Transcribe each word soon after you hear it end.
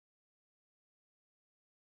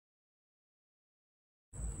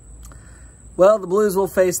Well, the Blues will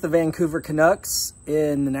face the Vancouver Canucks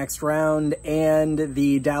in the next round, and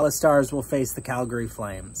the Dallas Stars will face the Calgary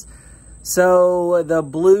Flames. So the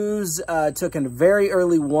Blues took a very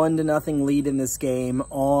early 1-0 lead in this game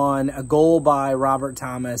on a goal by Robert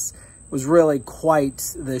Thomas. It was really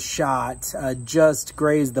quite the shot. Just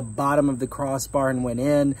grazed the bottom of the crossbar and went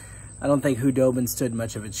in. I don't think Khudobin stood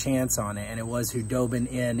much of a chance on it, and it was Khudobin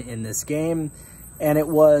in this game. And it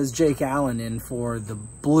was Jake Allen in for the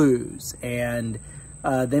Blues. And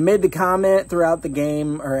they made the comment throughout the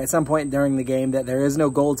game, or at some point during the game, that there is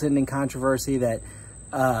no goaltending controversy, that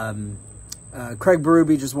Craig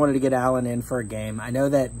Berube just wanted to get Allen in for a game. I know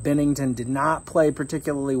that Binnington did not play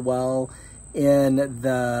particularly well in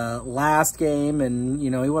the last game, and,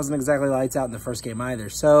 you know, he wasn't exactly lights out in the first game either.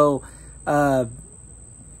 So,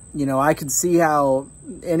 you know, I could see how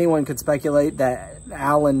anyone could speculate that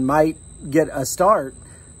Allen might get a start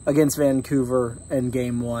against Vancouver in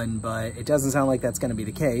game one, but it doesn't sound like that's going to be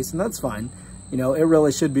the case, and that's fine. You know, it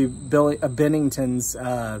really should be Binnington's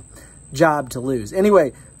job to lose.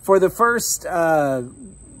 Anyway, for the first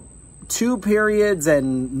 2 periods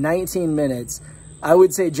and 19 minutes, I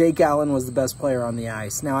would say Jake Allen was the best player on the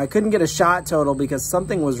ice. Now, I couldn't get a shot total because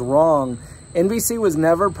something was wrong. NBC was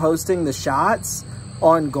never posting the shots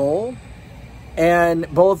on goal. And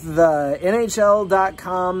both the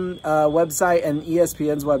NHL.com website and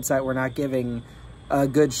ESPN's website were not giving a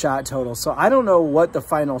good shot total. So I don't know what the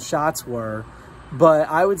final shots were, but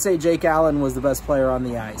I would say Jake Allen was the best player on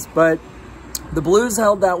the ice. But the Blues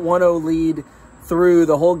held that 1-0 lead through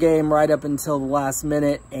the whole game right up until the last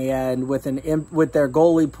minute. And with their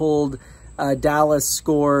goalie pulled, Dallas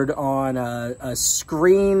scored on a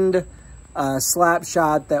screened slap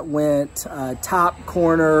shot that went top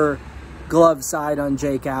corner, glove side on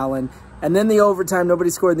Jake Allen. And then the overtime, nobody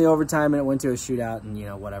scored in the overtime, and it went to a shootout, and, you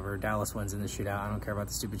know, whatever. Dallas wins in the shootout. I don't care about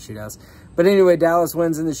the stupid shootouts. But anyway, Dallas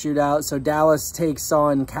wins in the shootout. So Dallas takes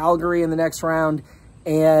on Calgary in the next round,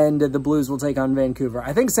 and the Blues will take on Vancouver.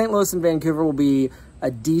 I think St. Louis and Vancouver will be a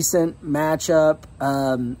decent matchup.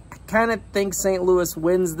 I kind of think St. Louis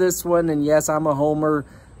wins this one, and yes, I'm a homer,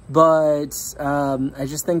 but I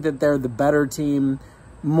just think that they're the better team,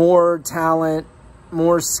 more talent,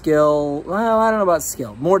 more skill. Well, I don't know about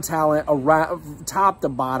skill. More talent around, top to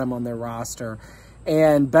bottom on their roster,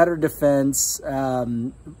 and better defense. I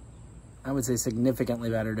would say significantly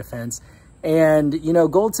better defense. And, you know,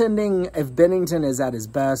 goaltending, if Binnington is at his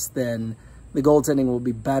best, then the goaltending will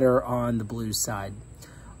be better on the Blues side.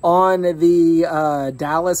 On the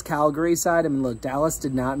Dallas-Calgary side, I mean, look, Dallas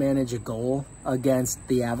did not manage a goal against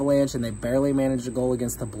the Avalanche, and they barely managed a goal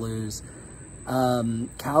against the Blues.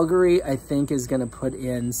 Calgary, I think, is going to put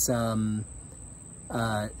in some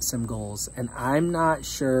goals, and I'm not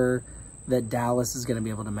sure that Dallas is going to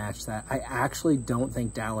be able to match that. I actually don't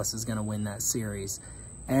think Dallas is going to win that series.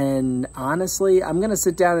 And honestly, I'm going to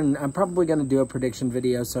sit down and I'm probably going to do a prediction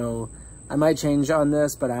video, so I might change on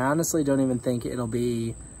this, but I honestly don't even think it'll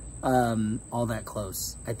be all that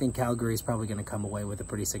close. I think Calgary is probably going to come away with a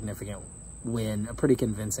pretty significant win, a pretty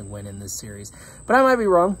convincing win in this series. But I might be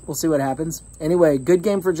wrong. We'll see what happens. Anyway, good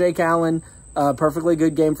game for Jake Allen. Perfectly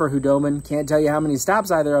good game for Khudobin. Can't tell you how many stops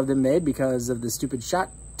either of them made because of the stupid shot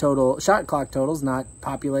clock totals not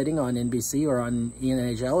populating on NBC or on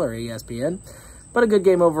NHL or ESPN. But a good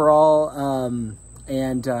game overall,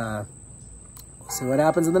 and we'll see what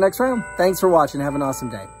happens in the next round. Thanks for watching. Have an awesome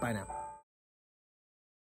day. Bye now.